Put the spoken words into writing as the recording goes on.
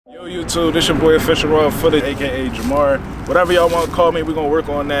Yo YouTube, this your boy Official RawFootage, aka Jamar. Whatever y'all want to call me, we're gonna work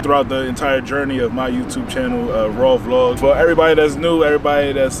on that throughout the entire journey of my YouTube channel, Rawvlogz. For everybody that's new,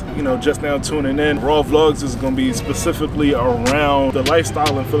 everybody that's just now tuning in, Rawvlogz is gonna be specifically around the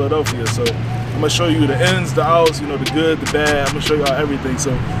lifestyle in Philadelphia. So I'm gonna show you the ins, the outs, the good, the bad. I'm gonna show y'all everything.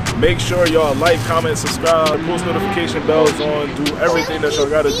 So make sure y'all like, comment, subscribe, post notification bells on, do everything that y'all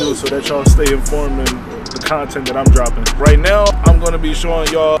gotta do so that y'all stay informed in the content that I'm dropping. Right now, I'm gonna be showing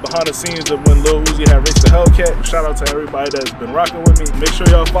y'all behind the scenes of when Lil Uzi had reached the Hellcat. Shout out to everybody that's been rocking with me. Make sure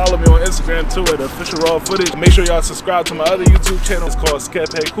y'all follow me on Instagram too at Official RawFootage. Make sure y'all subscribe to my other YouTube channel. It's called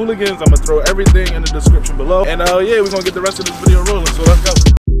SCATPACK Hooligans. I'm gonna throw everything in the description below. And yeah, we're gonna get the rest of this video rolling, so let's go.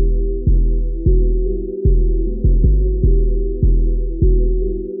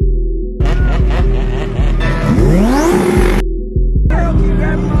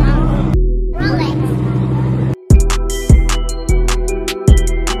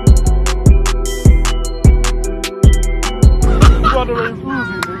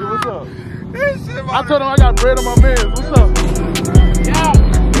 I told him I got bread on my mans. What's up? Yeah.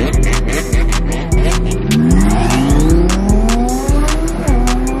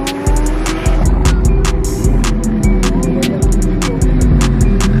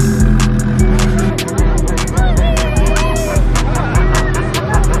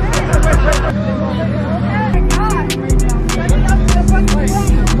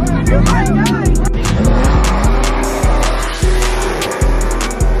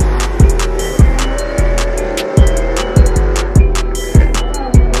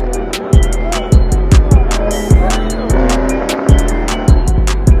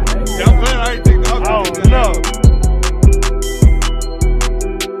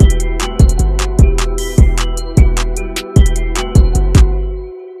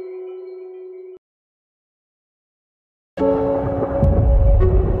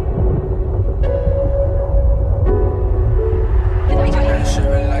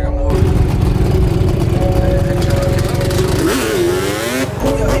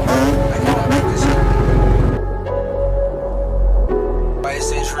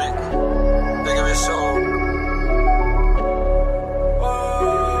 YSH Reek, Vigorous.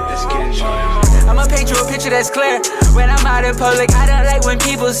 I'ma paint you a picture that's clear. When I'm out in public, I don't like when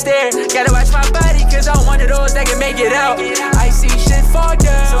people stare. Gotta watch my body, cause I'm one of those that can make it out. I see shit fall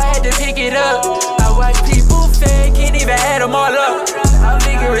down, so I had to pick it up. I watch people fake, can't even add them all up. I'm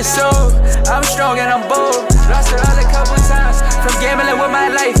vigorous, so I'm strong and I'm bold. Lost it all a couple times from gambling with my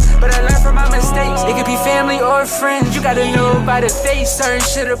life, but I learned from my mistakes. It could be family or friends, you gotta know by the face. Certain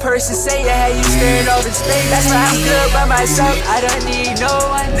shit a person say, I had you staring off in space. That's why I'm good by myself, I don't need no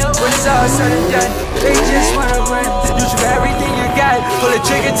one. When it's all said and done, they just wanna run. You should have everything you got, pull a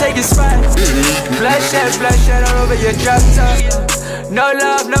trigger, take a spot. Bloodshot all over your drop top. No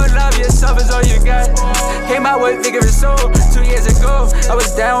love, yourself is all you got. Came out with Vigorous soul 2 years ago, I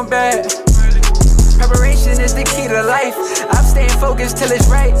was down bad. Preparation is the key to life. I'm staying focused till it's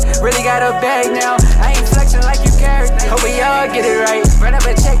right. Really got a bag now, I ain't flexing like you care. Hope we all get it right. Run up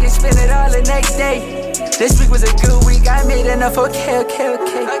a check and spend it all the next day. This week was a good week, I made enough, okay.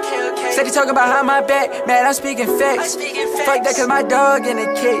 Said he talking about how my back, man, I'm speaking facts. Fuck that cause my dog in a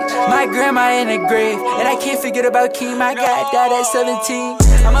cage, my grandma in a grave, and I can't forget about King, my God died at 17.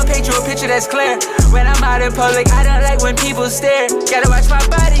 I'ma paint you a picture that's clear. When I'm out in public, I don't like when people stare. Gotta watch my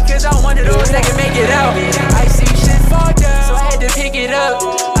body cause I'm one of those that can make it out. I see shit fall down, so I had to pick it up.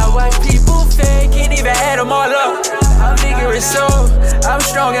 I watch people fake, can't even add them all up. I'm vigorous, so I'm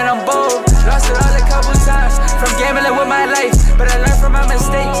strong and I'm bold. Lost it all a couple times from gambling with my life, but I learned from my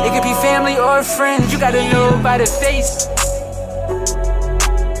mistakes. It could be family or friends, you gotta know by the face.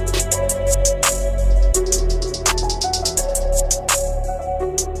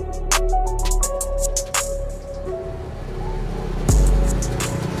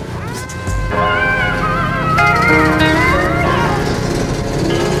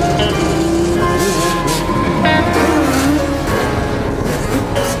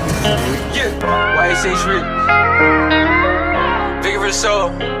 YSH Reek, Vigorous soul.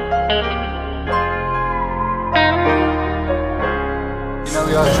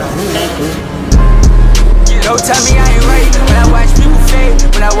 We all trying. Don't tell me I ain't right when I watch people fade,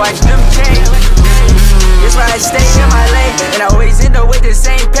 when I watch them change. That's why I stay in my lane, and I always end up with the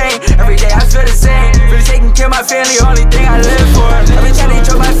same pain. Every day I feel the same. Really taking care of my family, only thing I live for. I've been trying to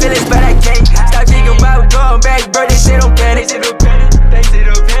control my feelings, but I can't. Stop thinking about going back, bro. They say don't panic.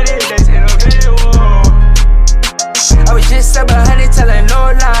 I was just up 100 telling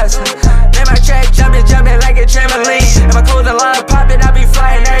no lies. Let my track jumping like a trampoline. And my clothing line popping, I be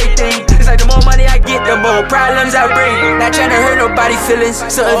flying everything. It's like the more money I get, the more problems I bring. Now not trying to hurt nobody's feelings.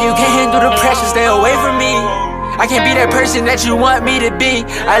 So if you can't handle the pressure, stay away from me. I can't be that person that you want me to be.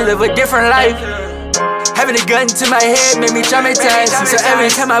 I live a different life. Having a gun to my head made me traumatized. So every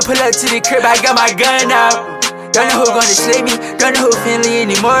time I pull up to the crib, I got my gun out. Don't know who gonna slay me, don't know who family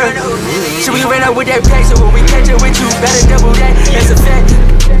anymore. So we ran out with that pack, so when we catch up with you, better double that. That's a fact.